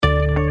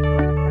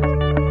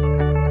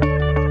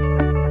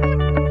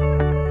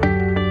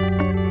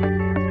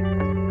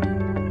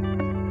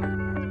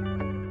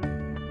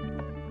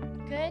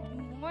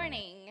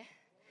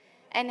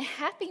and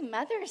happy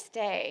Mother's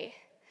Day.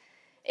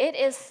 It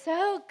is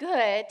so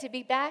good to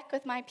be back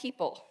with my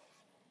people.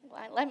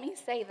 Well, let me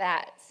say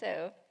that.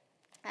 So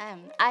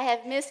I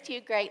have missed you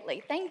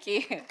greatly. Thank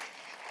you.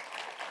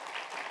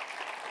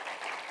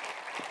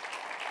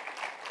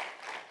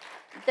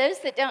 Those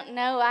that don't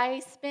know, I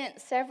spent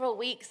several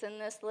weeks in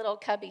this little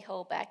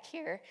cubbyhole back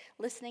here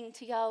listening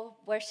to y'all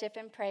worship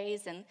and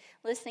praise and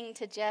listening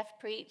to Jeff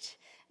preach,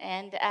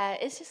 and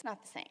it's just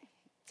not the same.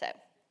 So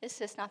it's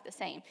just not the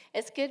same.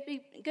 It's good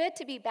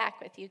to be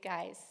back with you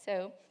guys.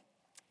 So,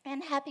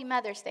 and happy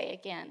Mother's Day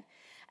again.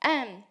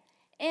 On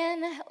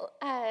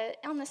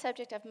the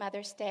subject of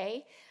Mother's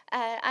Day,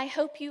 I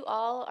hope you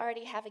all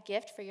already have a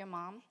gift for your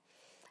mom.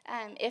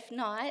 If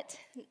not,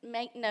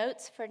 make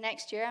notes for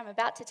next year. I'm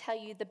about to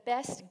tell you the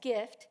best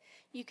gift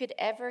you could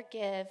ever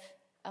give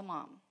a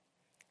mom,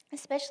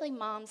 especially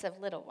moms of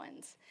little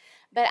ones.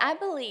 But I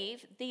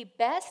believe the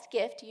best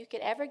gift you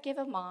could ever give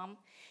a mom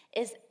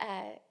is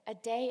a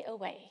day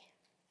away,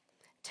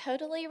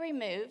 totally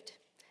removed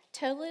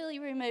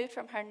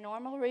from her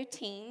normal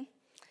routine,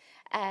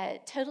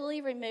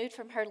 totally removed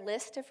from her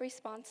list of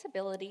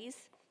responsibilities,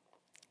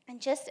 and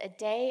just a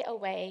day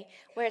away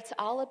where it's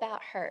all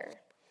about her.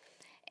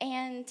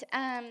 And,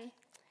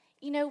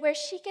 where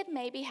she could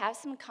maybe have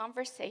some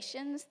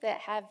conversations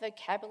that have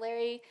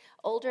vocabulary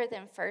older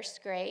than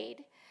first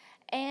grade,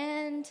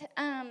 and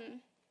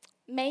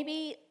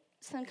maybe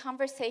some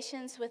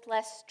conversations with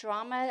less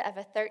drama of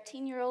a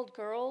 13-year-old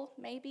girl,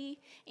 maybe,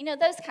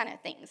 those kind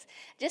of things.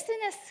 Just an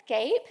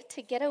escape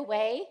to get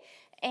away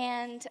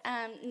and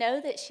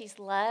know that she's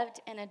loved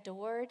and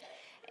adored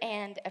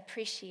and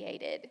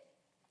appreciated.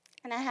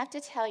 And I have to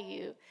tell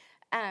you,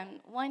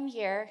 one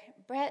year,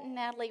 Brett and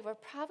Natalie were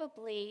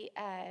probably,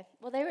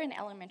 they were in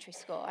elementary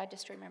school. I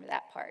just remember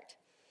that part.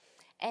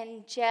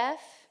 And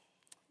Jeff,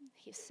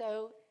 he's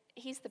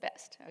the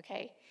best,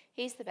 okay?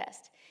 He's the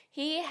best.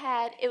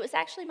 It was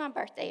actually my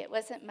birthday. It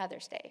wasn't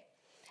Mother's Day.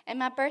 And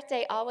my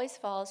birthday always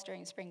falls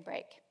during spring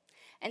break.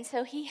 And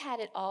so he had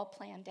it all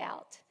planned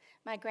out.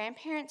 My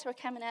grandparents were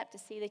coming up to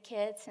see the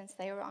kids since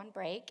they were on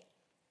break.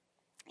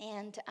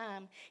 And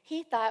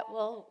he thought,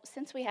 well,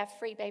 since we have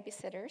free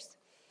babysitters,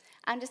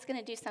 I'm just going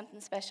to do something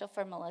special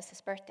for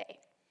Melissa's birthday.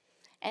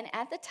 And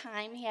at the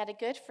time, he had a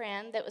good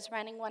friend that was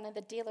running one of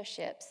the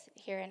dealerships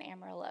here in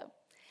Amarillo.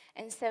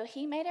 And so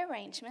he made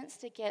arrangements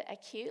to get a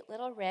cute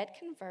little red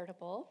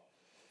convertible,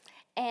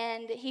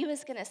 and he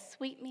was going to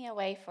sweep me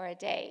away for a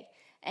day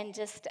and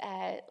just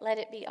let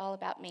it be all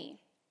about me.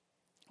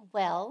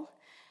 Well,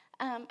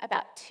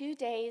 about 2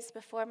 days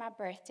before my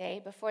birthday,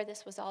 before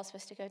this was all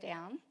supposed to go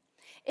down,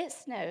 it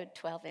snowed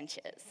 12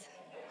 inches.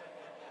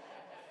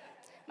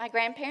 My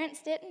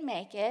grandparents didn't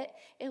make it.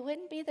 It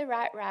wouldn't be the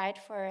right ride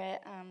for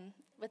it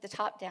with the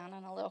top down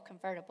on a little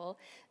convertible.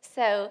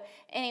 So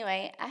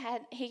anyway,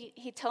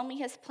 he told me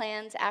his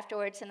plans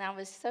afterwards, and I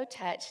was so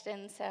touched.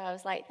 And so I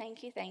was like,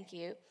 thank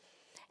you.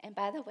 And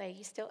by the way,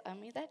 you still owe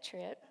me that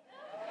trip.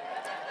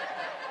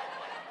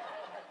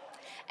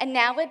 And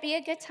now would be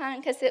a good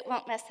time because it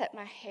won't mess up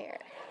my hair.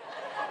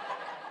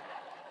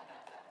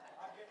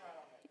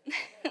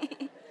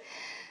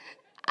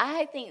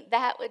 I think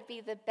that would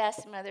be the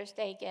best Mother's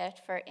Day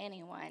gift for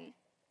anyone.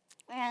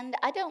 And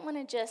I don't want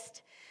to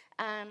just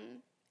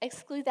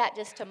exclude that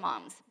just to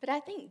moms, but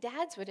I think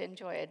dads would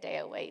enjoy a day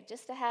away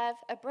just to have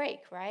a break,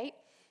 right,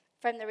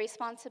 from the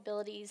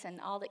responsibilities and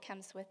all that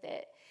comes with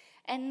it.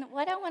 And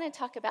what I want to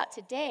talk about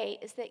today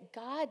is that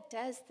God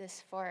does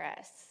this for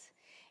us.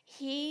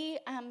 He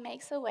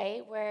makes a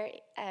way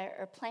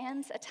or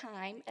plans a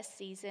time, a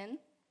season,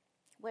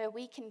 where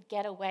we can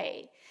get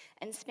away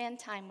and spend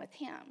time with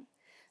Him.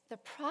 The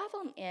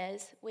problem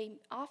is we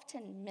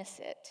often miss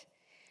it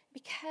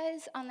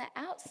because on the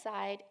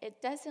outside,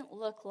 it doesn't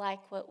look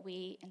like what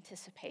we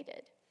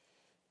anticipated.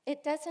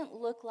 It doesn't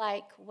look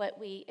like what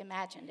we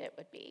imagined it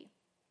would be.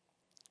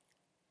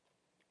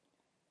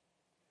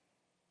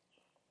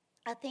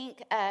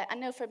 I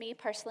know for me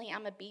personally,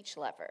 I'm a beach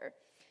lover.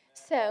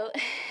 So,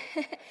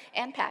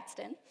 and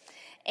Paxton.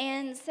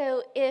 And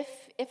so if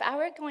I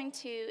were going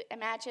to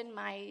imagine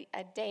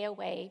a day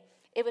away,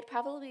 it would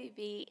probably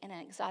be in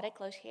an exotic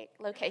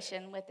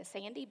location with a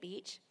sandy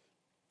beach,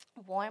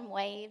 warm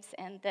waves,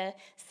 and the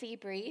sea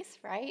breeze,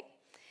 right?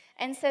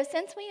 And so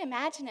since we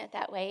imagine it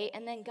that way,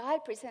 and then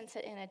God presents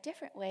it in a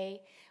different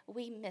way,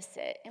 we miss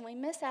it. And we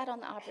miss out on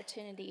the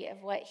opportunity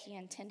of what He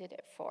intended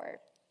it for.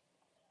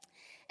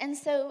 And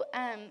so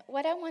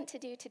what I want to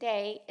do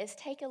today is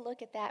take a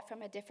look at that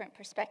from a different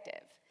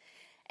perspective.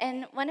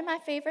 And one of my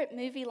favorite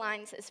movie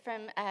lines is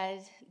from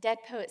Dead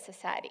Poets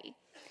Society.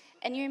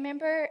 And you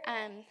remember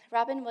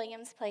Robin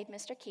Williams played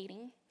Mr.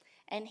 Keating,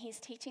 and he's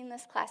teaching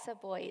this class of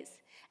boys.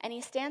 And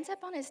he stands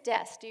up on his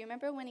desk. Do you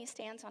remember when he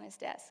stands on his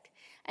desk?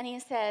 And he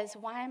says,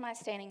 "Why am I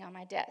standing on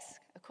my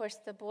desk?" Of course,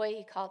 the boy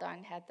he called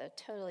on had the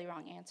totally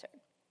wrong answer.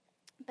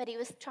 But he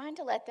was trying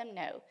to let them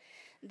know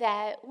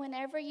that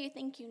whenever you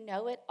think you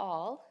know it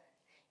all,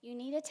 you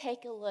need to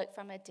take a look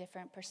from a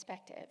different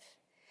perspective.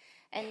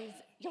 And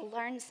you'll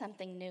learn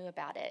something new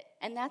about it.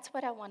 And that's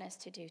what I want us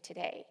to do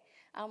today.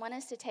 I want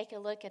us to take a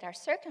look at our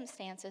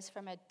circumstances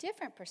from a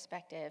different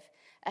perspective,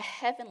 a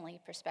heavenly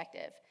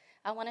perspective.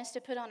 I want us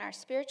to put on our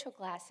spiritual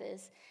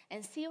glasses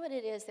and see what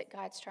it is that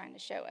God's trying to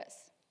show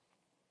us.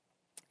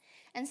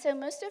 And so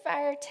most of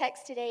our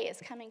text today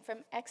is coming from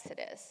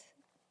Exodus.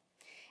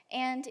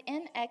 And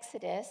in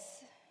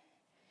Exodus,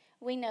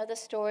 we know the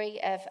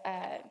story of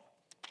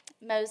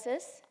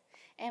Moses.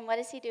 And what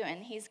is he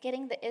doing? He's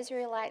getting the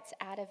Israelites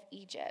out of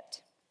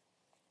Egypt.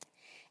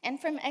 And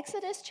from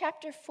Exodus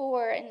chapter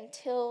 4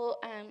 until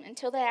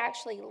they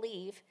actually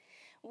leave,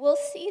 we'll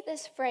see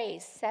this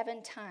phrase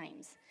 7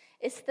 times.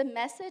 It's the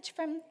message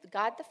from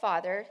God the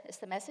Father. It's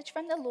the message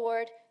from the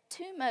Lord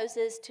to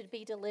Moses to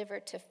be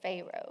delivered to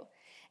Pharaoh.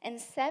 And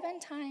 7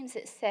 times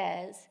it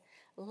says,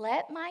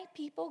 "Let my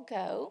people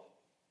go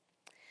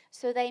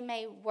so they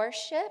may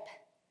worship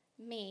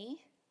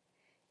me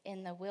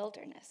in the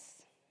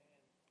wilderness."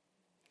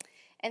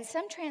 And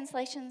some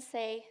translations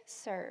say,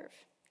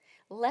 "Serve.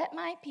 Let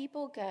my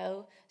people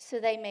go so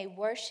they may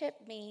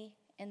worship me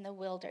in the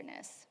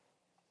wilderness."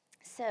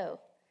 So,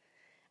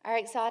 our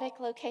exotic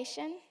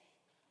location,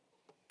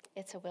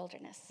 it's a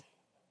wilderness,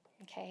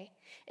 okay?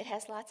 It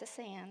has lots of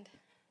sand.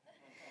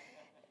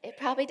 It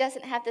probably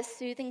doesn't have the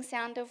soothing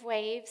sound of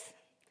waves,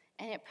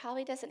 and it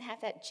probably doesn't have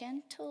that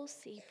gentle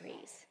sea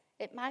breeze.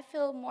 It might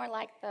feel more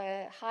like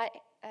the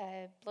hot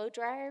blow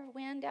dryer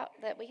wind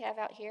that we have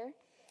out here.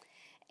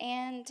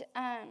 And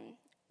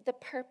the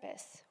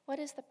purpose, what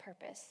is the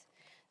purpose?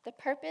 The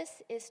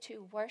purpose is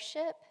to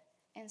worship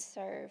and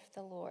serve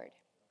the Lord.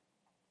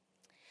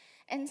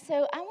 And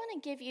so I want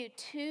to give you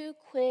 2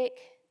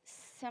 quick,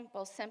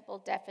 simple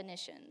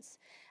definitions.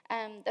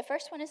 The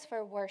first one is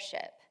for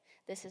worship.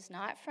 This is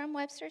not from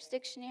Webster's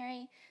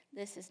dictionary.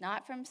 This is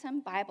not from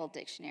some Bible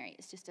dictionary.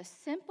 It's just a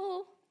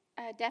simple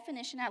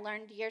definition I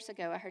learned years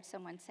ago. I heard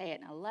someone say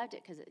it, and I loved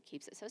it because it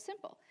keeps it so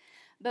simple.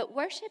 But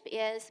worship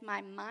is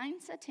my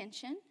mind's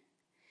attention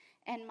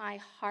and my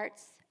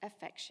heart's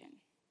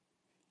affection.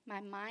 My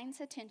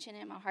mind's attention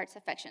and my heart's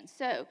affection.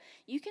 So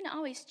you can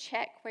always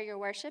check where your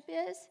worship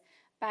is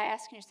by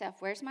asking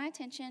yourself, where's my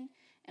attention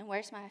and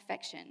where's my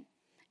affection?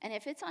 And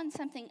if it's on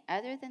something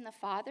other than the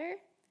Father,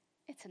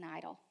 it's an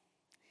idol.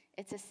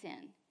 It's a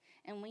sin.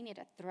 And we need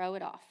to throw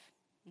it off,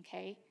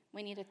 okay?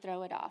 We need to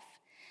throw it off.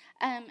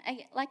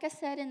 Like I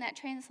said in that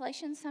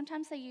translation,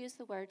 sometimes they use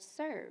the word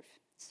serve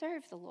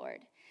the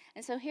Lord.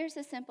 And so here's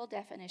a simple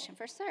definition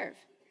for serve.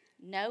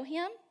 Know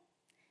him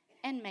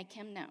and make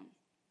him known.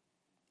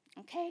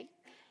 Okay?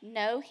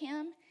 Know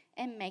him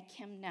and make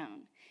him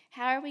known.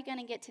 How are we going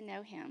to get to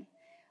know him?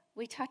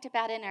 We talked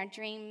about in our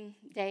Dream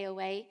Day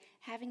Away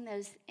having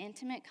those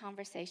intimate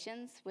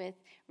conversations with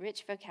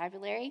rich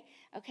vocabulary.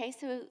 Okay,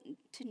 so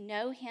to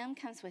know him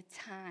comes with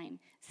time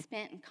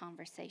spent in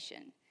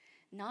conversation,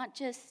 not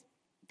just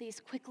these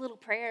quick little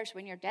prayers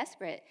when you're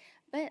desperate,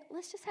 but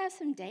let's just have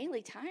some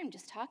daily time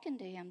just talking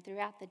to him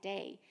throughout the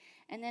day.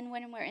 And then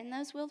when we're in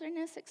those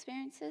wilderness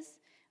experiences,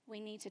 we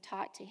need to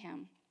talk to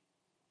him.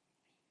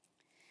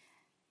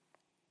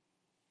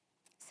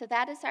 So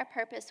that is our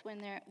purpose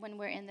when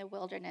we're in the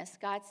wilderness.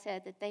 God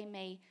said that they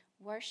may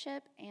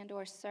worship and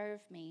or serve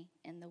me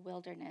in the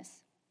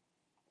wilderness.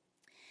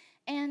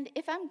 And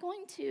if I'm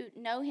going to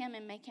know him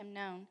and make him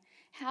known,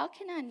 how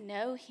can I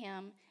know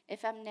him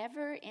if I'm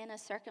never in a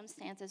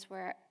circumstance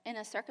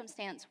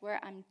where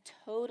I'm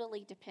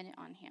totally dependent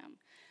on him,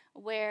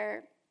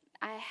 where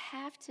I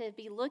have to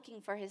be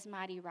looking for his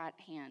mighty right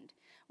hand,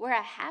 where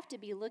I have to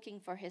be looking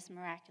for his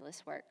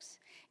miraculous works?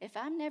 If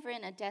I'm never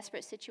in a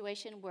desperate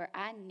situation where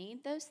I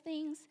need those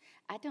things,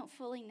 I don't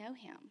fully know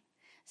him.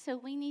 So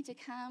we need to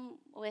come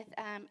with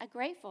a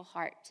grateful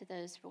heart to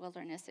those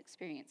wilderness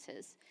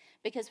experiences,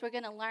 because we're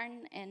going to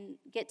learn and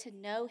get to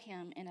know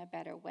him in a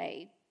better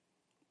way.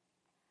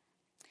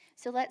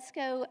 So let's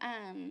go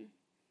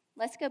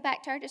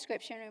back to our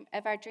description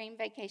of our dream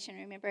vacation.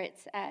 Remember,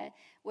 it's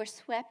we're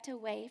swept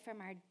away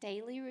from our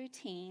daily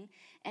routine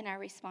and our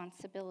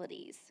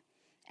responsibilities.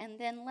 And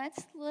then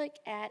let's look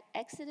at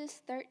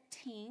Exodus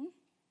 13.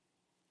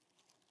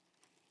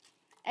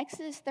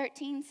 Exodus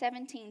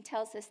 13:17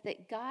 tells us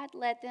that God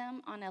led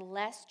them on a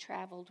less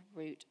traveled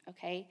route,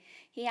 okay?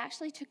 He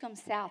actually took them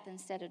south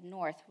instead of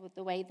north, with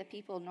the way the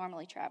people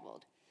normally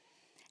traveled.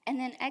 And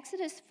then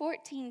Exodus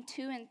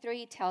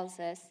 14:2-3 tells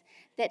us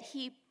that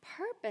he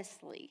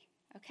purposely,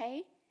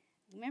 okay?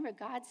 Remember,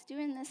 God's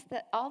doing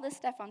all this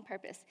stuff on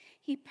purpose.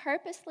 He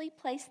purposely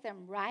placed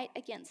them right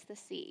against the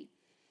sea.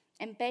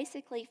 And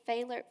basically,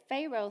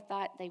 Pharaoh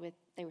thought they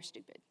were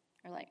stupid.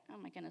 Or like, oh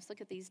my goodness, look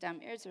at these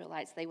dumb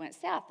Israelites. They went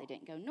south. They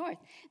didn't go north.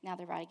 Now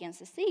they're right against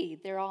the sea.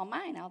 They're all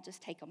mine. I'll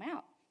just take them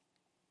out.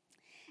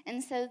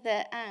 And so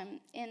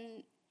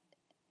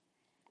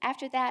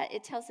after that,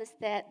 it tells us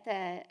that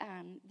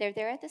they're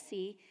there at the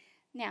sea.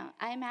 Now,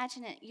 I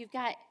imagine it. You've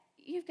got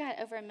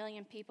over 1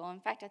 million people. In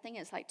fact, I think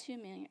it's like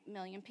 2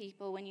 million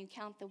people when you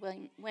count the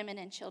women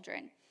and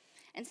children.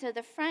 And so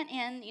the front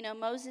end,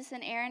 Moses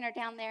and Aaron are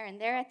down there, and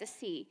they're at the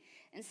sea.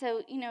 And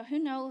so, who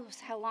knows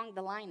how long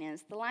the line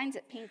is? The line's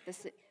at Pink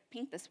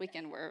pink this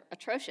weekend were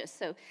atrocious.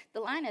 So the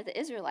line of the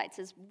Israelites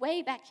is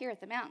way back here at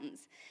the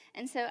mountains.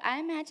 And so I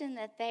imagine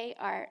that they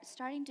are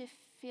starting to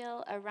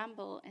feel a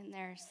rumble in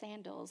their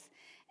sandals.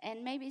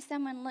 And maybe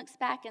someone looks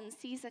back and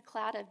sees a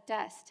cloud of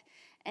dust.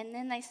 And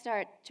then they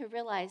start to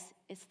realize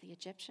it's the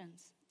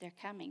Egyptians. They're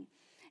coming.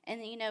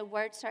 And,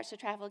 word starts to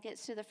travel,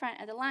 gets to the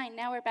front of the line.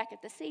 Now we're back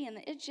at the sea, and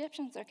the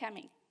Egyptians are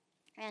coming.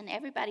 And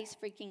everybody's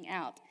freaking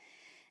out.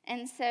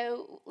 And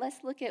so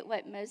let's look at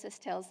what Moses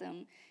tells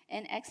them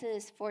in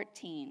Exodus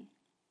 14,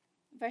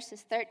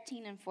 verses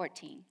 13 and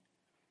 14.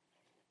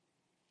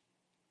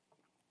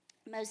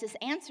 Moses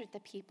answered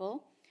the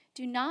people,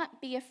 "Do not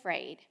be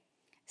afraid.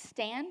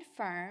 Stand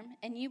firm,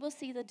 and you will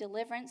see the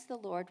deliverance the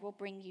Lord will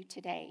bring you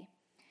today.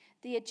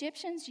 The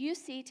Egyptians you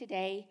see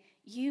today,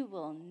 you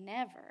will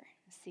never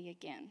see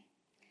again.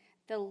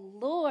 The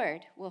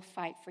Lord will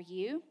fight for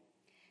you.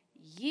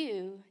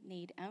 You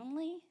need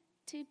only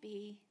to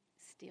be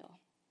still."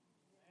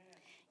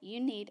 You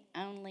need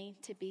only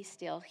to be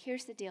still.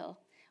 Here's the deal.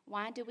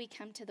 Why do we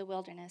come to the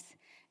wilderness?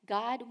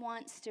 God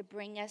wants to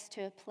bring us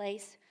to a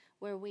place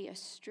where we are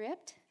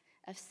stripped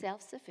of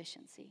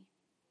self-sufficiency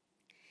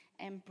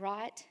and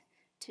brought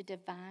to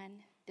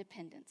divine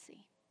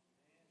dependency.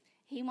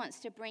 He wants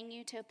to bring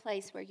you to a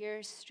place where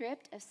you're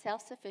stripped of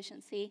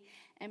self-sufficiency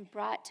and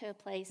brought to a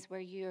place where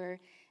you're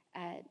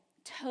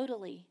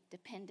totally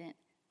dependent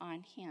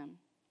on Him.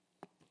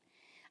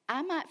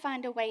 I might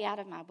find a way out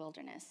of my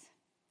wilderness.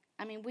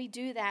 We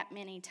do that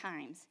many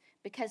times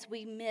because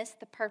we miss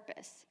the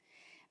purpose.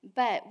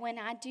 But when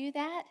I do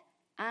that,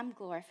 I'm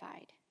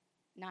glorified,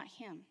 not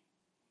Him.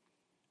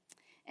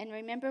 And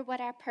remember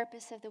what our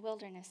purpose of the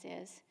wilderness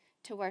is: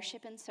 to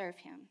worship and serve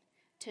Him,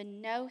 to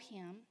know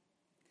Him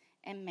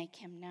and make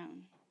Him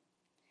known.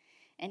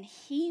 And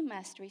He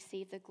must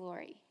receive the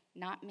glory,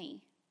 not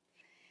me.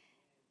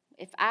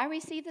 If I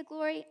receive the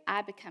glory,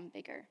 I become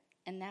bigger,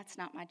 and that's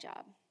not my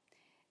job.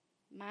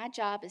 My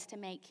job is to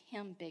make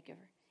Him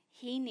bigger.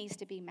 He needs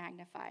to be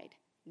magnified,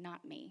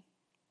 not me.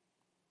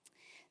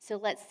 So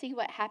let's see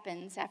what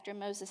happens after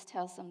Moses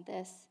tells them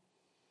this.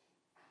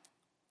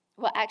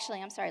 Well,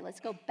 actually, let's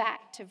go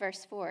back to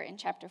verse 4 in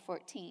chapter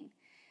 14.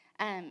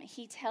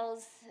 He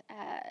tells,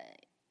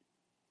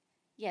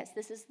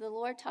 this is the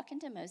Lord talking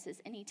to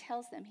Moses, and He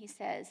tells them, He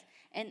says,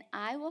 "And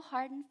I will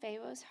harden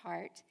Pharaoh's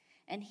heart,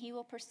 and he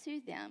will pursue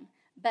them,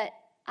 but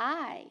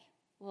I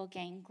will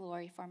gain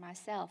glory for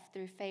myself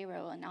through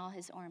Pharaoh and all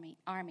his army,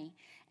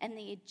 and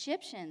the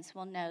Egyptians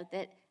will know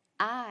that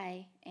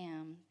I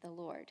am the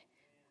Lord."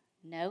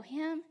 Know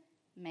Him,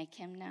 make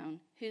Him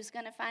known. Who's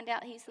going to find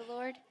out He's the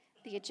Lord?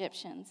 The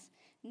Egyptians.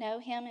 Know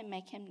Him and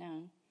make Him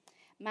known.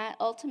 My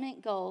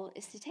ultimate goal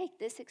is to take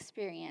this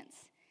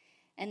experience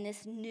and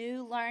this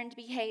new learned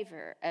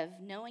behavior of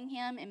knowing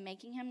Him and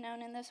making Him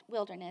known in this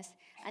wilderness.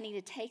 I need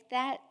to take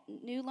that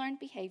new learned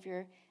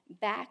behavior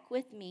back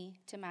with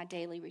me to my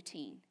daily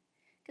routine.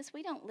 Because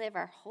we don't live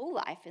our whole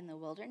life in the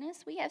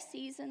wilderness. We have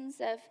seasons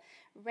of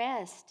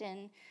rest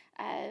and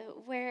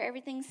where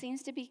everything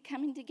seems to be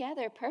coming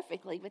together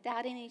perfectly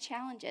without any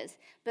challenges.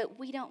 But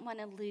we don't want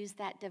to lose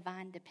that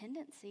divine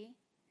dependency.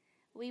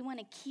 We want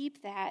to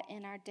keep that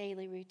in our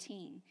daily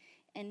routine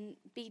and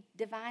be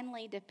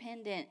divinely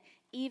dependent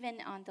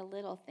even on the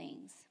little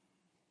things.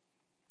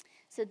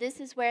 So this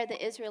is where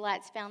the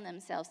Israelites found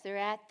themselves. They're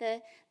at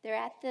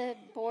the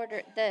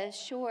border, the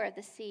shore of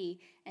the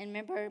sea. And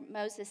remember,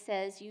 Moses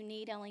says, "You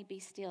need only be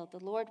still. The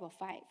Lord will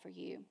fight for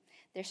you."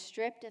 They're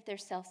stripped of their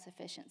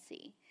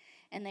self-sufficiency.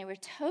 And they were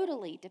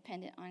totally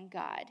dependent on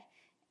God.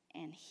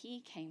 And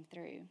He came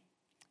through.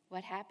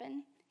 What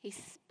happened? He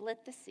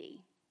split the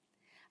sea.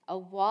 A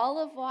wall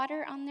of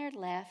water on their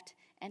left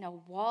and a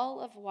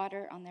wall of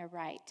water on their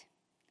right.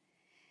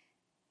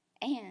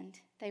 And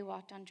they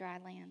walked on dry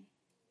land.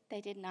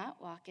 They did not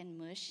walk in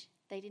mush.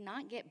 They did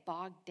not get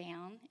bogged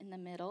down in the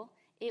middle.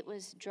 It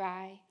was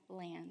dry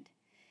land.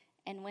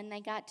 And when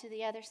they got to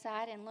the other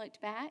side and looked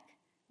back,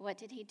 what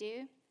did He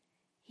do?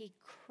 He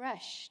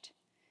crushed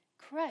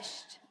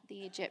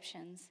the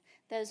Egyptians.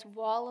 Those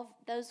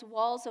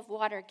walls of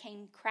water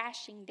came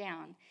crashing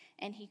down,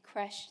 and He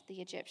crushed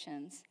the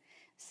Egyptians.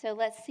 So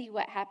let's see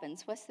what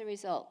happens. What's the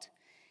result?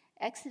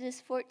 Exodus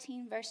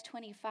 14, verse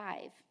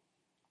 25.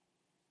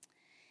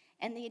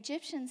 "And the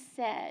Egyptians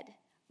said,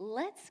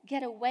 'Let's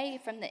get away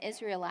from the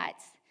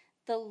Israelites.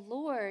 The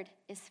Lord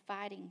is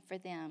fighting for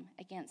them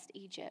against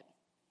Egypt.'"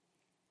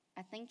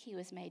 I think He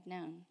was made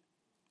known.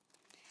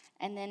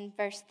 And then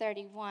verse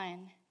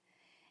 31.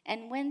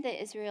 "And when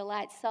the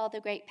Israelites saw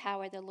the great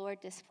power the Lord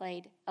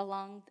displayed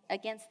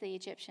against the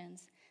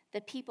Egyptians,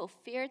 the people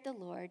feared the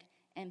Lord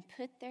and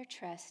put their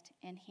trust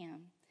in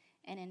Him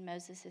and in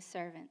Moses'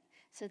 servant."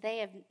 So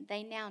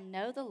they now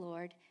know the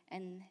Lord,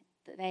 and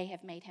they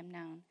have made Him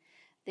known.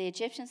 The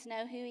Egyptians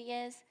know who He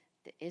is.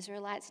 The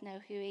Israelites know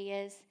who He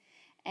is.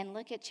 And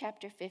look at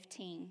chapter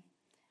 15.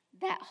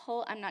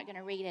 I'm not going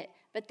to read it,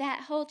 but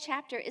that whole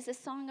chapter is a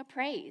song of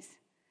praise.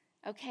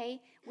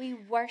 Okay? We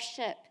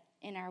worship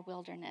in our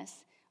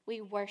wilderness. We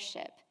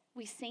worship.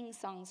 We sing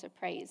songs of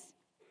praise.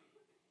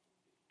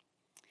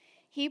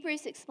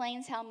 Hebrews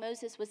explains how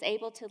Moses was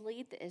able to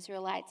lead the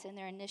Israelites in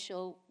their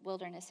initial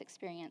wilderness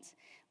experience.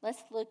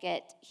 Let's look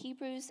at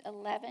Hebrews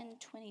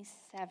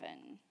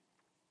 11:27.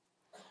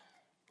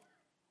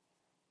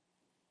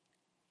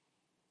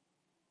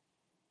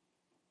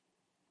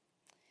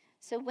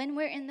 So when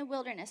we're in the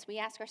wilderness, we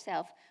ask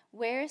ourselves,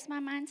 where is my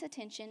mind's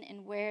attention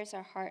and where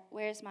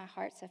is my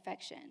heart's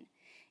affection?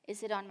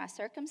 Is it on my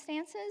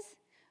circumstances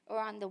or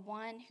on the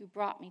one who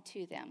brought me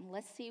to them?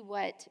 Let's see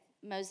what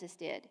Moses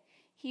did.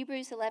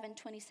 Hebrews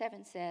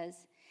 11:27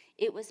 says,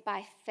 "It was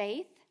by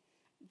faith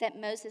that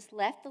Moses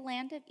left the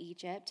land of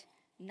Egypt,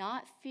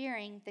 not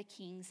fearing the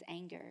king's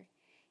anger.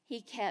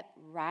 He kept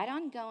right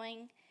on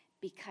going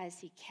because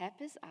he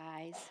kept his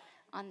eyes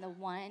on the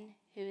one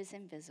who is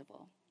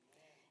invisible."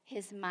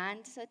 His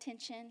mind's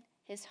attention,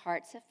 his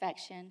heart's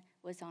affection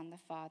was on the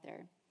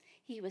Father.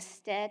 He was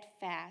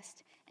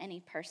steadfast and he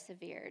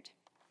persevered.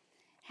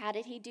 How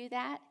did he do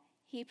that?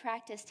 He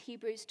practiced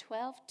Hebrews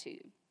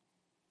 12:2.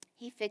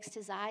 He fixed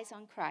his eyes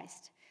on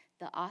Christ,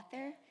 the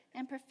author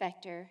and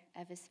perfecter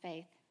of his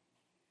faith.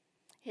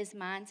 His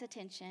mind's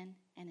attention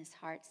and his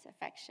heart's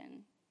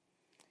affection.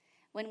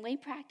 When we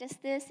practice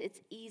this,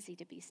 it's easy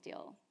to be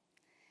still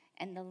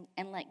and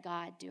let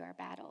God do our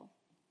battle.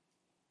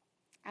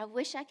 I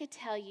wish I could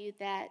tell you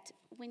that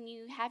when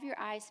you have your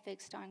eyes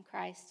fixed on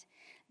Christ,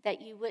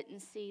 that you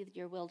wouldn't see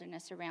your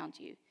wilderness around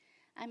you.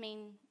 I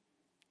mean,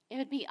 it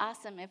would be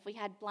awesome if we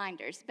had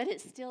blinders, but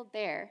it's still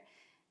there.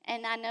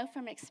 And I know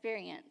from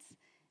experience.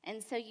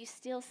 And so you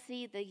still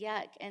see the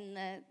yuck and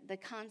the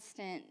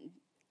constant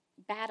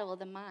battle of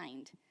the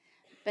mind.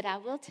 But I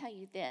will tell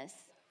you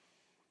this.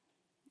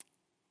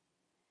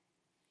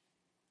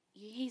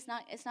 It's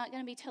not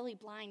going to be totally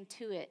blind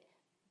to it,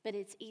 but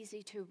it's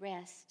easy to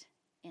rest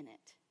in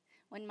it.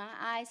 When my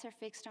eyes are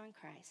fixed on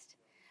Christ,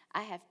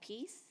 I have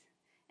peace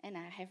and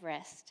I have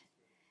rest.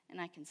 And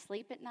I can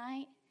sleep at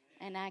night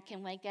and I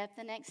can wake up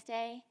the next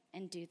day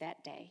and do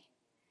that day.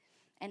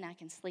 And I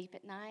can sleep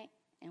at night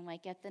and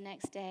wake up the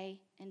next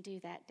day and do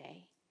that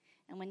day.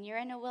 And when you're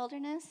in a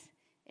wilderness,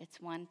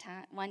 it's one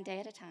day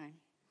at a time.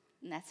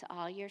 And that's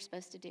all you're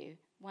supposed to do,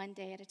 one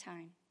day at a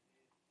time.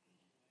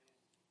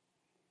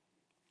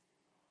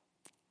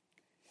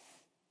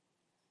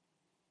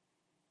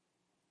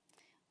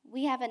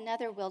 We have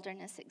another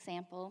wilderness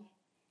example,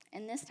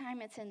 and this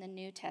time it's in the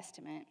New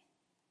Testament.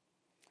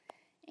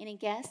 Any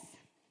guess?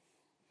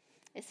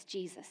 It's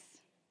Jesus,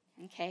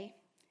 okay?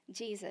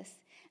 Jesus.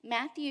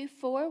 Matthew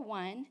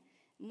 4:1,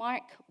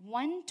 Mark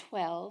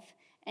 1:12,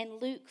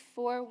 and Luke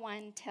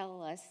 4:1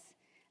 tell us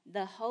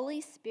the Holy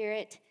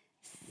Spirit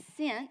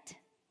sent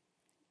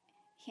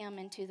him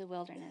into the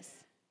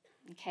wilderness,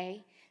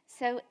 okay?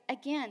 So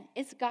again,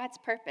 it's God's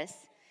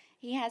purpose.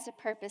 He has a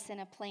purpose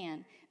and a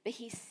plan, but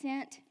he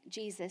sent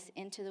Jesus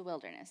into the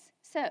wilderness.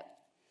 So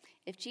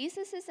if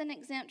Jesus isn't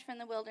exempt from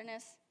the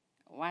wilderness,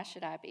 why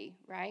should I be,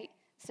 right?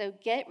 So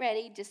get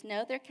ready. Just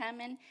know they're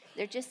coming.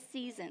 They're just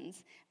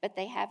seasons, but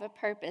they have a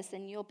purpose,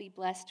 and you'll be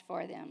blessed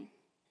for them.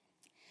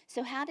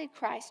 So how did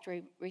Christ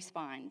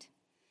respond?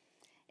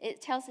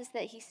 It tells us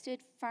that he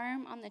stood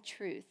firm on the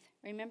truth.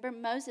 Remember,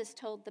 Moses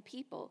told the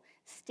people,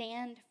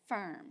 stand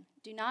firm.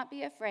 Do not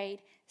be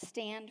afraid.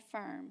 Stand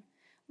firm.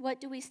 What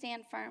do we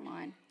stand firm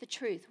on? The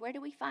truth. Where do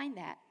we find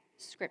that?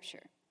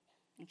 Scripture.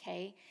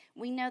 Okay?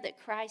 We know that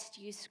Christ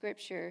used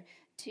Scripture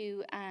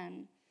to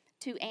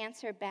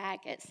answer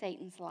back at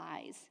Satan's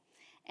lies.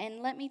 And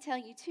let me tell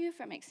you, too,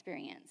 from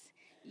experience,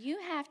 you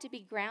have to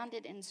be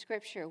grounded in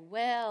Scripture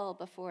well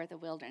before the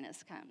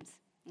wilderness comes,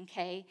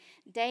 okay?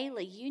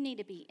 Daily, you need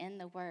to be in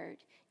the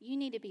Word. You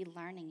need to be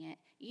learning it.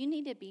 You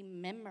need to be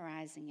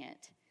memorizing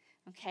it,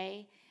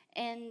 okay?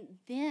 And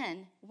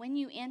then when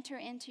you enter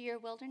into your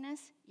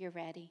wilderness, you're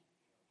ready.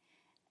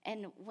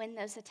 And when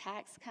those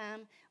attacks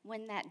come,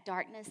 when that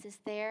darkness is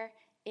there,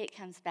 it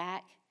comes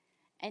back.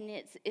 And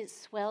it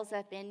swells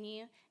up in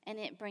you, and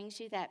it brings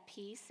you that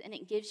peace, and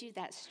it gives you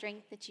that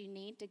strength that you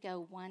need to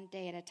go one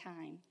day at a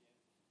time.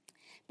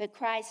 But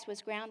Christ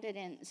was grounded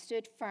and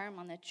stood firm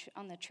on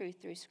the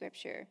truth through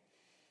Scripture.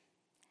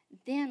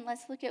 Then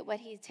let's look at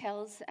what he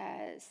tells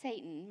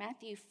Satan,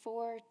 Matthew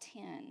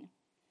 4:10.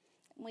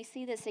 We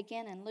see this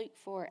again in Luke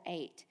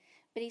 4:8.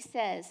 But he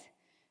says,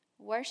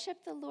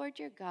 worship the Lord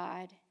your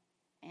God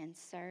and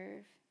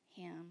serve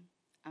him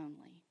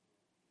only.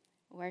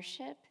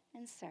 Worship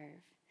and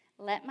serve.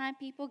 Let my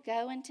people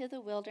go into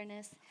the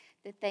wilderness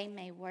that they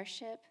may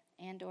worship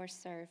and or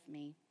serve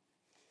me.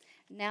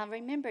 Now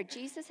remember,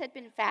 Jesus had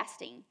been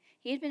fasting.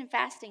 He had been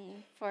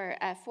fasting for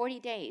 40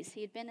 days.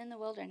 He had been in the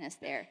wilderness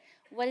there.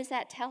 What does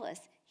that tell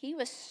us? He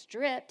was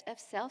stripped of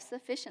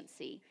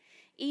self-sufficiency.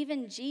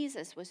 Even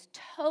Jesus was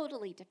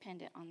totally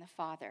dependent on the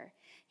Father.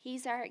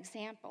 He's our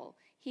example.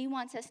 He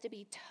wants us to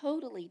be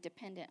totally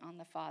dependent on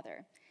the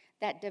Father,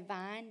 that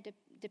divine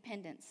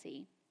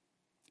dependency.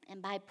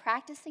 And by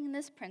practicing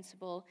this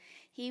principle,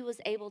 he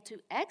was able to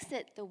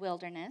exit the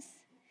wilderness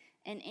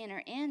and enter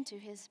into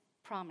his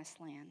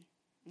promised land,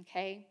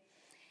 okay?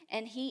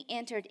 And he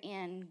entered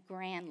in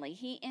grandly.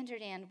 He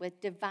entered in with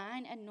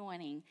divine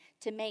anointing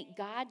to make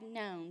God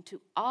known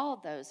to all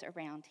those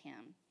around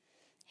him.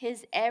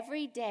 His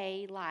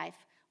everyday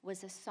life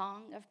was a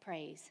song of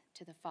praise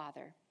to the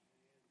Father.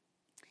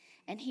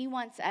 And he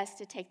wants us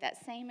to take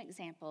that same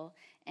example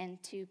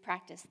and to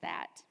practice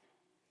that.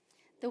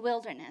 The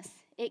wilderness,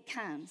 it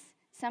comes.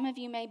 Some of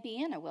you may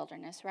be in a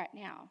wilderness right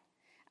now.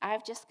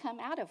 I've just come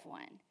out of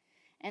one.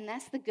 And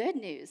that's the good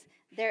news.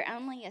 They're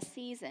only a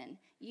season.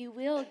 You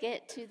will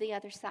get to the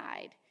other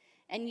side,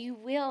 and you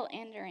will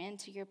enter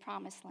into your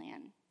promised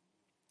land.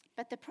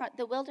 But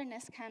the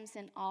wilderness comes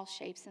in all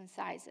shapes and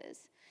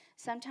sizes.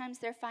 Sometimes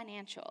they're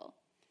financial.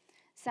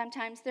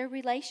 Sometimes they're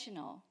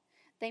relational.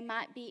 They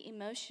might be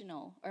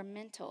emotional or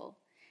mental,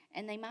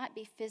 and they might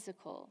be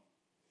physical.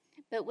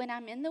 But when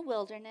I'm in the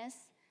wilderness,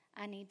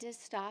 I need to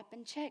stop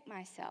and check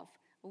myself.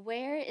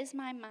 Where is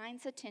my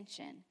mind's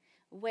attention?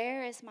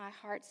 Where is my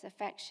heart's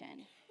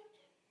affection?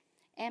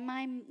 Am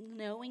I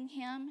knowing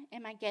him?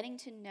 Am I getting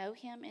to know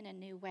him in a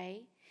new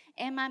way?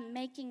 Am I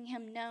making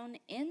him known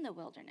in the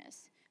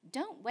wilderness?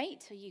 Don't wait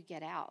till you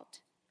get out,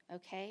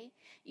 okay?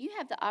 You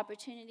have the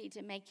opportunity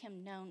to make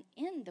him known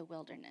in the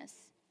wilderness.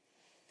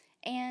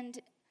 And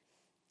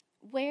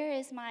where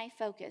is my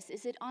focus?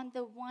 Is it on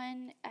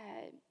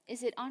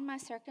is it on my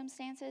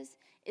circumstances?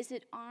 Is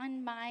it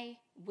on my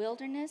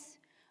wilderness?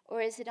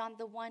 Or is it on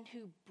the one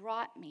who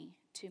brought me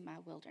to my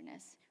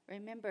wilderness?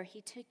 Remember,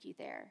 he took you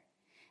there,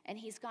 and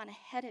he's gone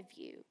ahead of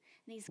you,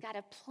 and he's got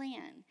a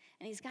plan,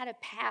 and he's got a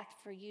path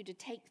for you to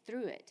take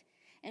through it.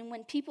 And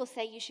when people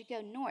say you should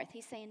go north,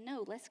 he's saying,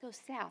 no, let's go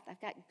south. I've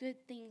got good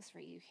things for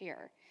you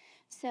here.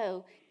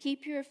 So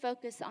keep your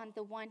focus on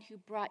the one who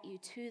brought you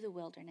to the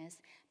wilderness,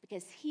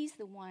 because he's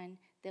the one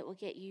that will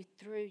get you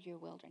through your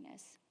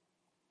wilderness.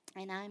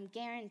 And I'm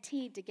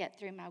guaranteed to get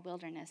through my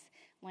wilderness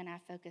when I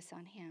focus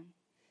on him.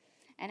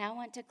 And I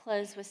want to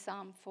close with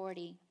Psalm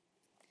 40.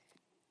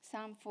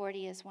 Psalm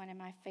 40 is one of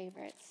my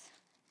favorites.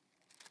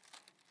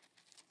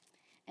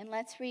 And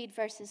let's read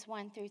verses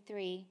 1 through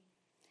 3.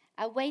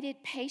 I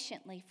waited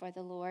patiently for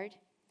the Lord.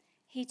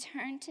 He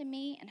turned to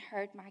me and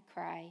heard my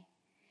cry.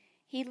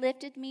 He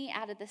lifted me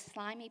out of the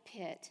slimy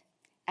pit,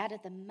 out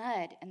of the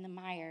mud and the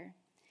mire.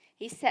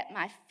 He set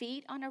my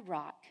feet on a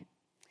rock.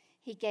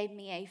 He gave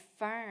me a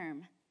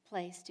firm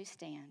place to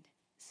stand.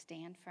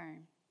 Stand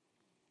firm.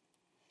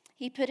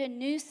 He put a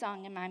new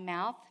song in my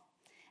mouth,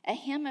 a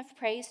hymn of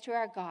praise to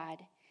our God.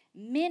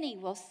 Many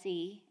will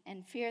see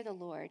and fear the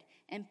Lord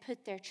and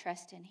put their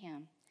trust in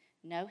him.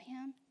 Know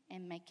him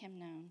and make him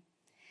known.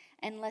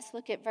 And let's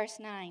look at verse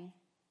 9.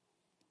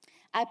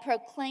 I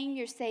proclaim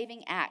your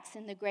saving acts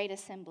in the great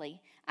assembly.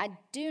 I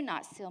do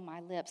not seal my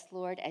lips,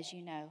 Lord, as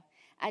you know.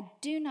 I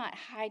do not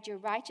hide your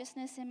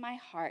righteousness in my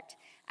heart.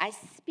 I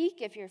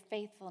speak of your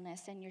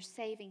faithfulness and your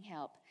saving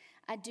help.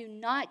 I do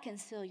not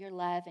conceal your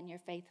love and your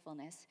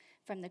faithfulness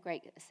from the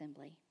great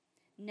assembly.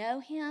 Know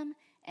him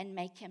and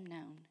make him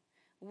known.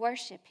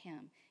 Worship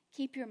him.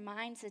 Keep your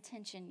mind's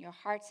attention, your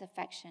heart's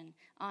affection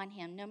on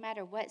him, no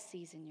matter what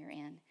season you're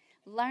in.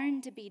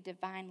 Learn to be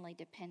divinely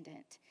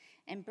dependent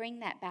and bring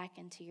that back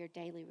into your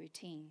daily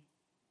routine.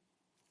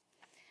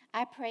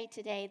 I pray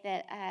today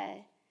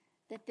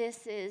that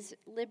this is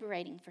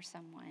liberating for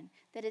someone,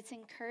 that it's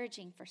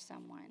encouraging for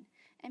someone,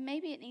 and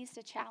maybe it needs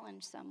to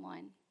challenge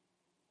someone.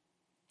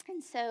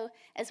 And so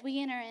as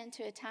we enter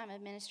into a time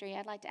of ministry,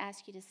 I'd like to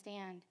ask you to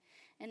stand,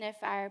 and if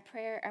our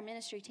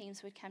ministry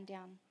teams would come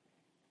down.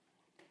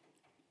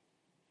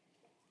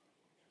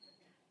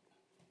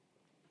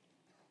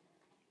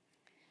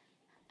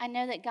 I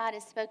know that God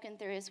has spoken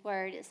through his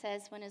word. It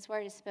says when his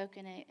word is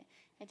spoken,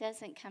 it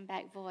doesn't come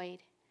back void.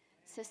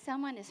 So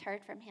someone has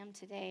heard from him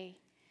today.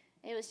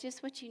 It was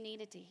just what you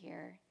needed to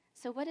hear.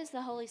 So what is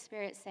the Holy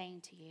Spirit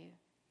saying to you?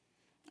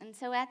 And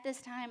so at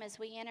this time, as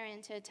we enter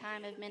into a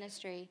time of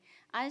ministry,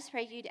 I just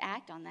pray you to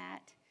act on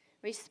that.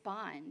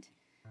 Respond.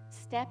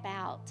 Step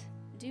out.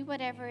 Do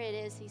whatever it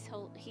is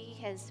he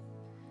has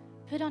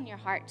put on your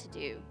heart to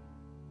do.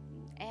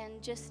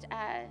 And just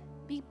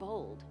be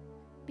bold.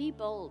 Be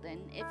bold,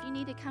 and if you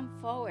need to come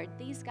forward,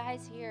 these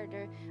guys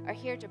here are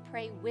here to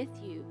pray with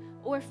you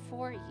or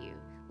for you.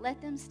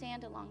 Let them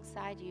stand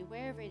alongside you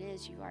wherever it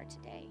is you are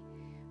today.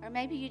 Or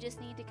maybe you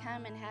just need to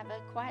come and have a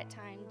quiet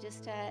time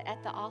just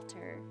at the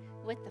altar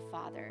with the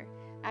Father.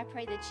 I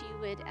pray that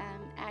you would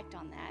act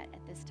on that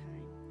at this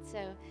time.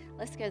 So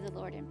let's go to the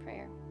Lord in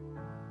prayer.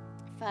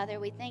 Father,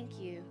 we thank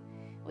you.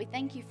 We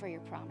thank you for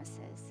your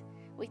promises.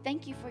 We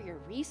thank you for your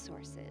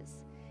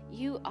resources.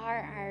 You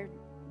are our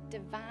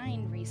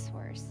divine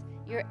resource.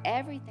 You're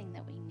everything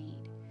that we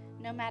need,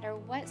 no matter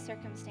what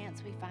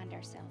circumstance we find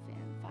ourselves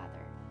in,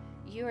 Father.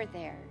 You are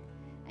there,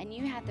 and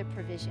you have the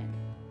provision.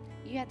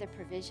 You have the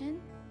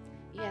provision,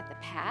 you have the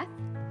path,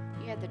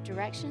 you have the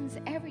directions,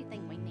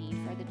 everything we need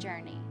for the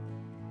journey.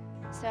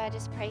 So I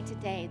just pray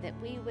today that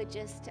we would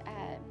just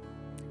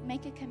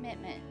make a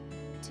commitment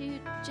to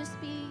just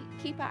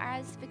keep our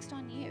eyes fixed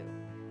on you,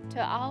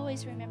 to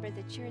always remember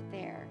that you're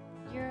there.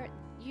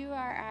 You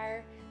are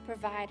our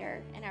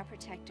provider and our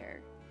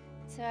protector.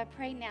 So I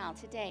pray now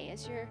today,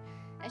 as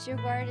your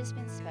word has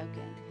been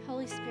spoken,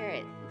 Holy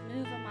Spirit,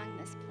 move among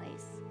this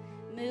place,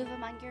 move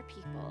among your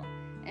people,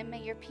 and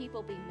may your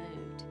people be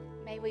moved.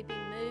 May we be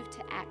moved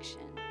to action.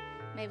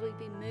 May we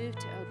be moved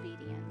to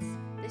obedience.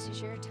 This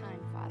is your time,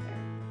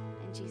 Father.